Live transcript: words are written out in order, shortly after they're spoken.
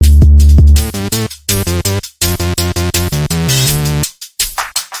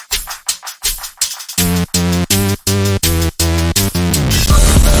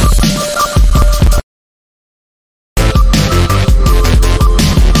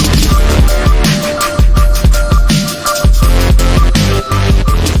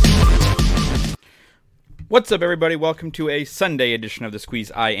What's up, everybody? Welcome to a Sunday edition of The Squeeze.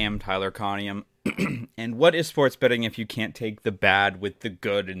 I am Tyler Conium. And what is sports betting if you can't take the bad with the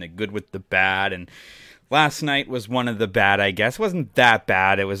good and the good with the bad? And last night was one of the bad, I guess. It wasn't that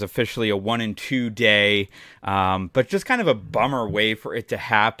bad. It was officially a 1-2 day, but just kind of a bummer way for it to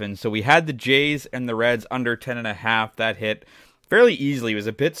happen. So we had the Jays and the Reds under 10.5. That hit fairly easily. It was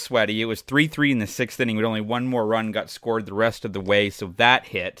a bit sweaty. It was 3-3 in the sixth inning, but only one more run got scored the rest of the way, so that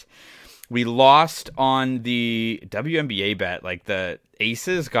hit. We lost on the WNBA bet. Like, the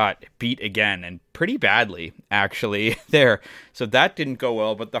Aces got beat again, and pretty badly, actually, there. So that didn't go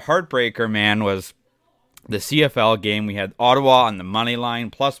well. But the heartbreaker, man, was the CFL game. We had Ottawa on the money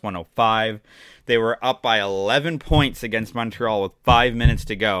line, plus 105. They were up by 11 points against Montreal with 5 minutes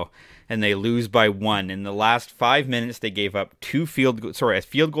to go, and they lose by 1. In the last 5 minutes, they gave up a field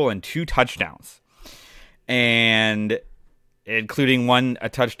goal and 2 touchdowns. And including a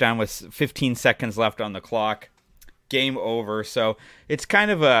touchdown with 15 seconds left on the clock. Game over. So it's kind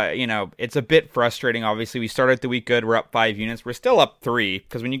of it's a bit frustrating. Obviously, we started the week good. We're up 5 units. We're still up 3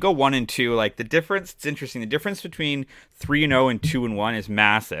 because when you go 1-2, like, the difference, it's interesting. The difference between 3-0 and 2-1 is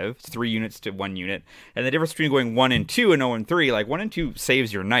massive. It's 3 units to 1 unit. And the difference between going 1-2 and 0-3, like 1-2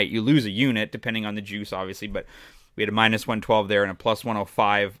 saves your night. You lose a unit depending on the juice, obviously, but we had a minus 112 there and a plus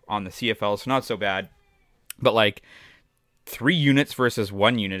 105 on the CFL, so not so bad. But like 3 units versus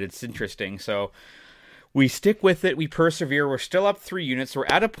 1 unit, it's interesting. So we stick with it. We persevere. We're still up 3 units. We're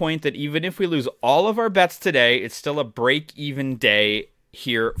at a point that even if we lose all of our bets today, it's still a break-even day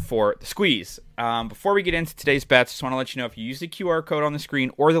here for the Squeeze. Before we get into today's bets, just want to let you know, if you use the QR code on the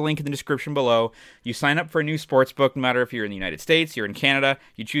screen or the link in the description below, you sign up for a new sportsbook. No matter if you're in the United States, you're in Canada,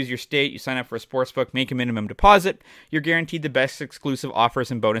 you choose your state, you sign up for a sportsbook, make a minimum deposit, you're guaranteed the best exclusive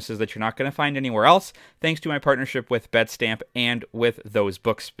offers and bonuses that you're not going to find anywhere else, thanks to my partnership with BetStamp and with those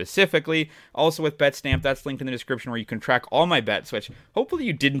books specifically. Also with BetStamp, that's linked in the description, where you can track all my bets, which hopefully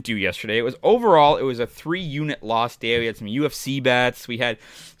you didn't do yesterday. It was a 3-unit loss day. We had some UFC bets. We had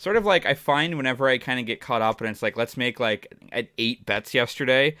sort of like, I find whenever I kind of get caught up and it's like, let's make like at 8 bets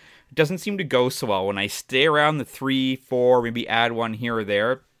yesterday, it doesn't seem to go so well. When I stay around the 3, 4, maybe add one here or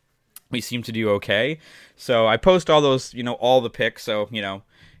there, we seem to do okay. So I post all those, all the picks. So,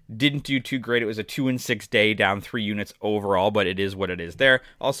 didn't do too great. It was a 2-6 day, down 3 units overall, but it is what it is there.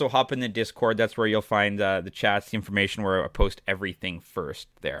 Also, hop in the Discord. That's where you'll find the chats, the information, where I post everything first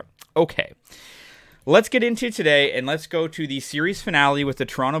there. Okay. Let's get into today, and let's go to the series finale with the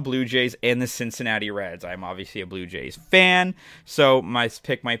Toronto Blue Jays and the Cincinnati Reds. I'm obviously a Blue Jays fan, so my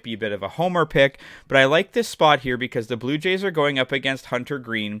pick might be a bit of a homer pick, but I like this spot here because the Blue Jays are going up against Hunter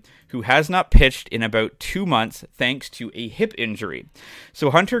Greene, who has not pitched in about 2 months thanks to a hip injury. So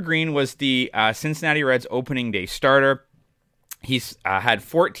Hunter Greene was the Cincinnati Reds opening day starter. He's had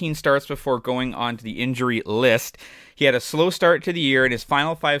 14 starts before going on to the injury list. He had a slow start to the year. In his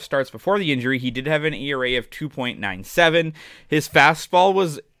final 5 starts before the injury, he did have an ERA of 2.97. His fastball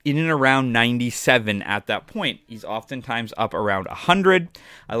was in and around 97 at that point. He's oftentimes up around 100.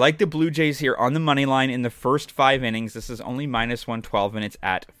 I like the Blue Jays here on the money line in the first 5 innings. This is only minus 112, and it's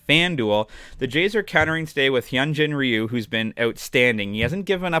at FanDuel. The Jays are countering today with Hyunjin Ryu, who's been outstanding. He hasn't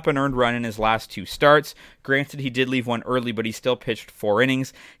given up an earned run in his last 2 starts. Granted, he did leave one early, but he still pitched 4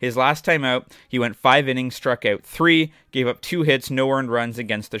 innings. His last time out, he went 5 innings, struck out 3, gave up 2 hits, no earned runs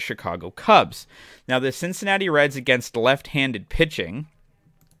against the Chicago Cubs. Now, the Cincinnati Reds against left-handed pitching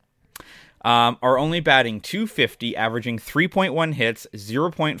are only batting .250, averaging 3.1 hits,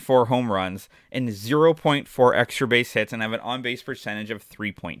 0.4 home runs, and 0.4 extra base hits, and have an on-base percentage of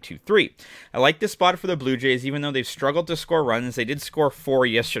 3.23. I like this spot for the Blue Jays, even though they've struggled to score runs. They did score 4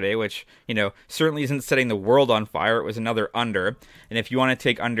 yesterday, which, certainly isn't setting the world on fire. It was another under, and if you want to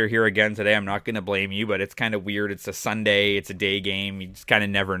take under here again today, I'm not going to blame you, but it's kind of weird. It's a Sunday, it's a day game, you just kind of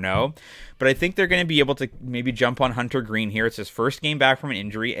never know. But I think they're going to be able to maybe jump on Hunter Greene here. It's his first game back from an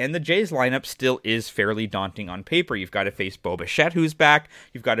injury, and the Jays lineup still is fairly daunting on paper. You've got to face Bo Bichette, who's back.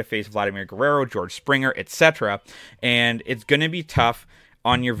 You've got to face Vladimir Guerrero, George Springer, etc. And it's going to be tough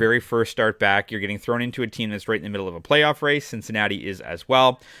on your very first start back. You're getting thrown into a team that's right in the middle of a playoff race. Cincinnati is as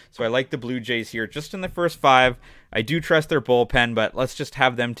well. So I like the Blue Jays here just in the first 5. I do trust their bullpen, but let's just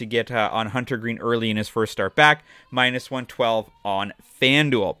have them to get on Hunter Greene early in his first start back. Minus 112 on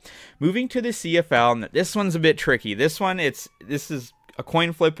FanDuel. Moving to the CFL, and this one's a bit tricky. This is a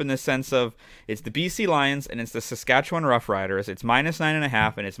coin flip in the sense of it's the BC Lions and it's the Saskatchewan Roughriders. It's minus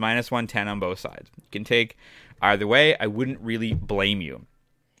 9.5 and it's minus 110 on both sides. You can take either way. I wouldn't really blame you.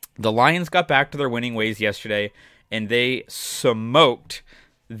 The Lions got back to their winning ways yesterday, and they smoked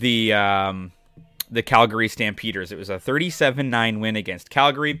the the Calgary Stampeders. It was a 37-9 win against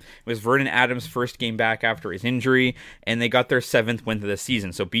Calgary. It was Vernon Adams' first game back after his injury, and they got their 7th win of the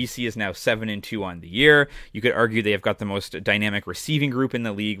season. So BC is now 7-2 on the year. You could argue they have got the most dynamic receiving group in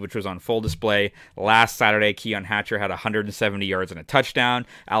the league, which was on full display last Saturday. Keon Hatcher had 170 yards and a touchdown.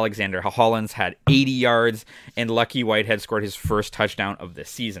 Alexander Hollins had 80 yards, and Lucky Whitehead scored his first touchdown of the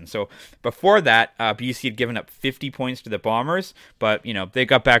season. So before that, BC had given up 50 points to the Bombers, but they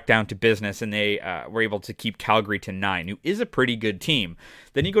got back down to business, and they were able to keep Calgary to 9, who is a pretty good team.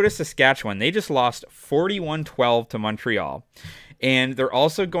 Then you go to Saskatchewan. They just lost 41-12 to Montreal, and they're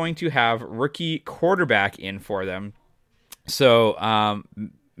also going to have rookie quarterback in for them. So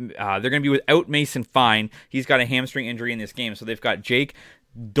they're going to be without Mason Fine. He's got a hamstring injury in this game, so they've got Jake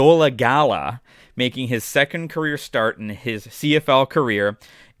Dolagala making his second career start in his CFL career.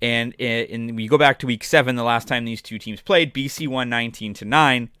 And we go back to week 7, the last time these two teams played. BC won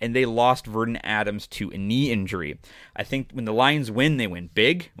 19-9, and they lost Vernon Adams to a knee injury. I think when the Lions win, they win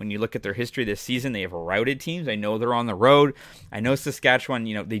big. When you look at their history this season, they have routed teams. I know they're on the road. I know Saskatchewan,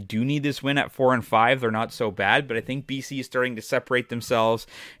 they do need this win at 4-5. They're not so bad, but I think BC is starting to separate themselves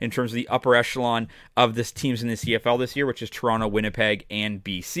in terms of the upper echelon of this teams in the CFL this year, which is Toronto, Winnipeg, and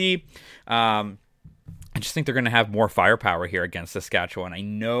BC. I just think they're going to have more firepower here against Saskatchewan. I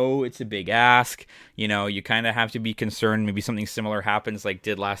know it's a big ask. You kind of have to be concerned. Maybe something similar happens like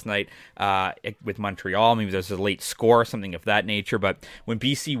did last night with Montreal. Maybe there's a late score, something of that nature. But when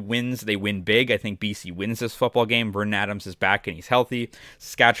BC wins, they win big. I think BC wins this football game. Vernon Adams is back and he's healthy.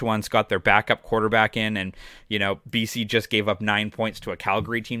 Saskatchewan's got their backup quarterback in. And, BC just gave up 9 points to a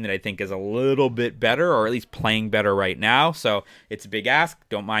Calgary team that I think is a little bit better, or at least playing better right now. So it's a big ask.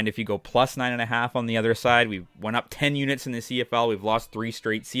 Don't mind if you go plus 9.5 on the other side. We went up 10 units in the CFL. We've lost 3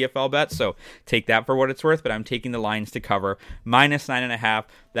 straight CFL bets, so take that for what it's worth, but I'm taking the Lions to cover minus 9.5.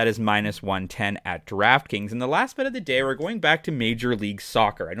 That is minus 110 at DraftKings. And the last bet of the day, we're going back to Major League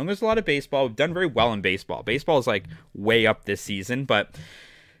Soccer. I know there's a lot of baseball. We've done very well in baseball. Baseball is way up this season, but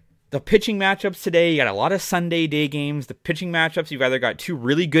the pitching matchups today, you got a lot of Sunday day games. The pitching matchups, you've either got 2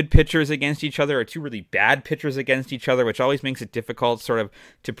 really good pitchers against each other or 2 really bad pitchers against each other, which always makes it difficult sort of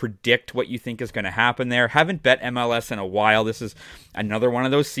to predict what you think is going to happen there. Haven't bet MLS in a while. This is another one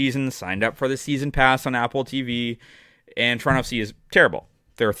of those seasons. Signed up for the season pass on Apple TV, and Toronto FC is terrible.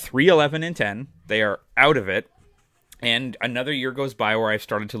 They're 3-11-10. They are out of it. And another year goes by where I've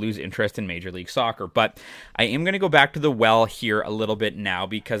started to lose interest in Major League Soccer. But I am going to go back to the well here a little bit now,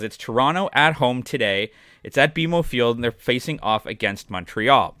 because it's Toronto at home today. It's at BMO Field, and they're facing off against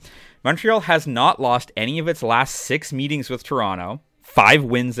Montreal. Montreal has not lost any of its last 6 meetings with Toronto. 5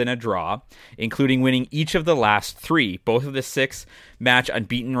 wins and a draw, including winning each of the last 3. Both of the 6-match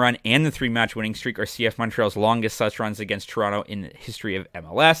unbeaten run and the 3-match winning streak are CF Montreal's longest such runs against Toronto in the history of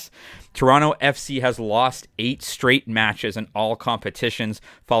MLS. Toronto FC has lost 8 straight matches in all competitions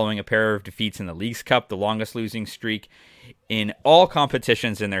following a pair of defeats in the Leagues Cup, the longest losing streak in all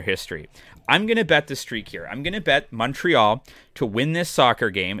competitions in their history. I'm going to bet the streak here. I'm going to bet Montreal to win this soccer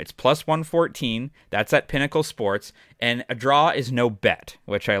game. It's plus 114. That's at Pinnacle Sports. And a draw is no bet,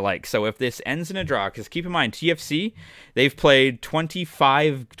 which I like. So if this ends in a draw, because keep in mind, TFC, they've played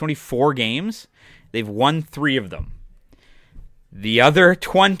 24 games. They've won 3 of them. The other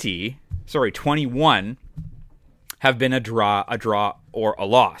 21 have been a draw, or a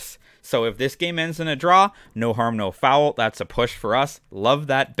loss. So if this game ends in a draw, no harm, no foul. That's a push for us. Love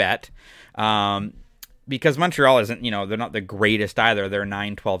that bet. Because Montreal isn't, they're not the greatest either. They're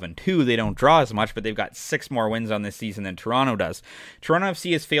 9-12-2. They don't draw as much, but they've got 6 more wins on this season than Toronto does. Toronto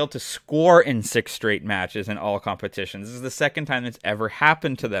FC has failed to score in 6 straight matches in all competitions. This is the second time that's ever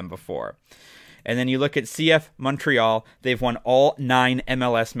happened to them before. And then you look at CF Montreal. They've won all 9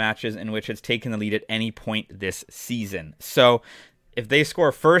 MLS matches in which it's taken the lead at any point this season. So if they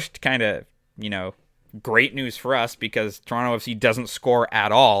score first, kind of, great news for us, because Toronto FC doesn't score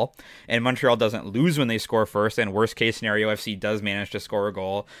at all, and Montreal doesn't lose when they score first, and worst case scenario, FC does manage to score a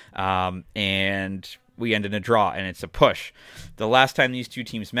goal, and we end in a draw, and it's a push. The last time these two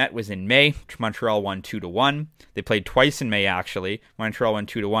teams met was in May. Montreal won 2-1. They played twice in May, actually. Montreal won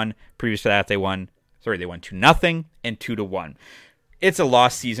 2-1. Previous to that, they won 2-0 and 2-1. It's a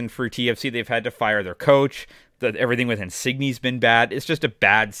lost season for TFC. They've had to fire their coach. Everything with Insigne's been bad. It's just a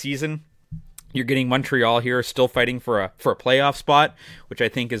bad season. You're getting Montreal here still fighting for a playoff spot, which I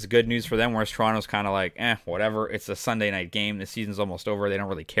think is good news for them, whereas Toronto's kind of like, whatever. It's a Sunday night game. The season's almost over. They don't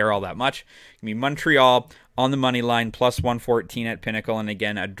really care all that much. I mean, Montreal on the money line, plus 114 at Pinnacle. And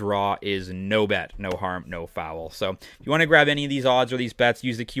again, a draw is no bet, no harm, no foul. So if you want to grab any of these odds or these bets,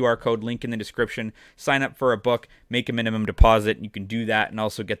 use the QR code link in the description, sign up for a book, make a minimum deposit. You can do that and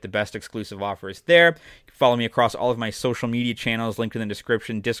also get the best exclusive offers there. You can follow me across all of my social media channels, linked in the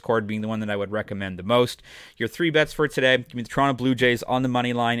description, Discord being the one that I would recommend the most. Your 3 bets for today: give me the Toronto Blue Jays on the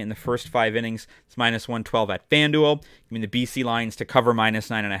money line in the first 5 innings. It's minus 112 at FanDuel. Give me the BC Lions to cover minus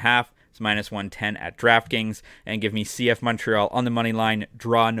 9.5. It's minus 110 at DraftKings. And give me CF Montreal on the money line,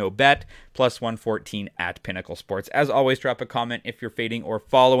 draw no bet, plus 114 at Pinnacle Sports. As always, drop a comment if you're fading or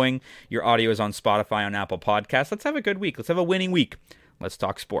following. Your audio is on Spotify, on Apple Podcasts. Let's have a good week. Let's have a winning week. Let's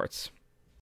talk sports.